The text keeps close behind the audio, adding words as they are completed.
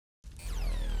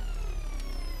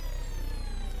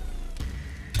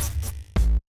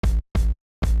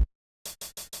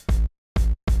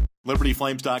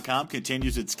LibertyFlames.com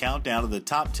continues its countdown of the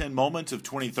top 10 moments of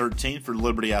 2013 for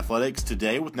Liberty Athletics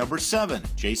today with number 7,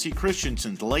 Jacy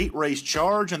Christiansen's late race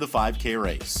charge in the 5K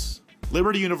race.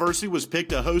 Liberty University was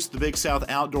picked to host the Big South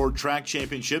Outdoor Track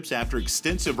Championships after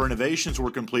extensive renovations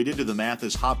were completed to the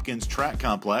Mathis Hopkins Track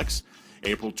Complex.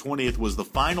 April 20th was the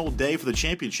final day for the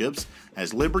championships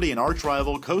as Liberty and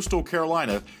arch-rival Coastal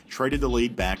Carolina traded the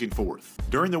lead back and forth.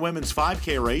 During the women's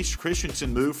 5K race,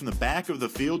 Christiansen moved from the back of the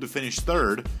field to finish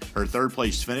third. Her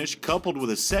third-place finish, coupled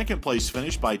with a second-place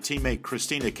finish by teammate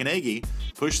Christina Kanagy,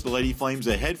 pushed the Lady Flames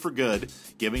ahead for good,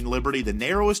 giving Liberty the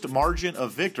narrowest margin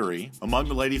of victory among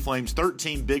the Lady Flames'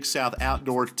 13 Big South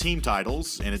Outdoor team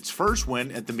titles and its first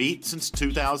win at the meet since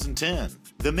 2010.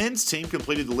 The men's team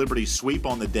completed the Liberty sweep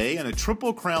on the day in a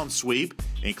Triple Crown sweep,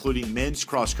 including men's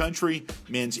cross-country,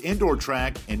 men's indoor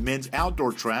track, and men's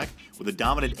outdoor track, with a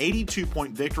dominant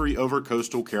 82-point victory over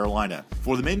Coastal Carolina.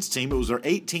 For the men's team, it was their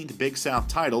 18th Big South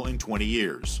title in 20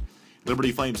 years.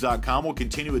 LibertyFlames.com will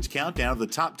continue its countdown of the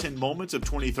top 10 moments of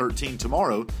 2013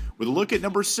 tomorrow with a look at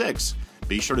number 6.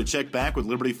 Be sure to check back with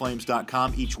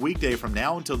LibertyFlames.com each weekday from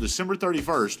now until December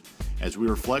 31st as we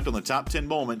reflect on the top 10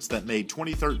 moments that made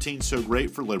 2013 so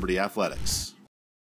great for Liberty Athletics.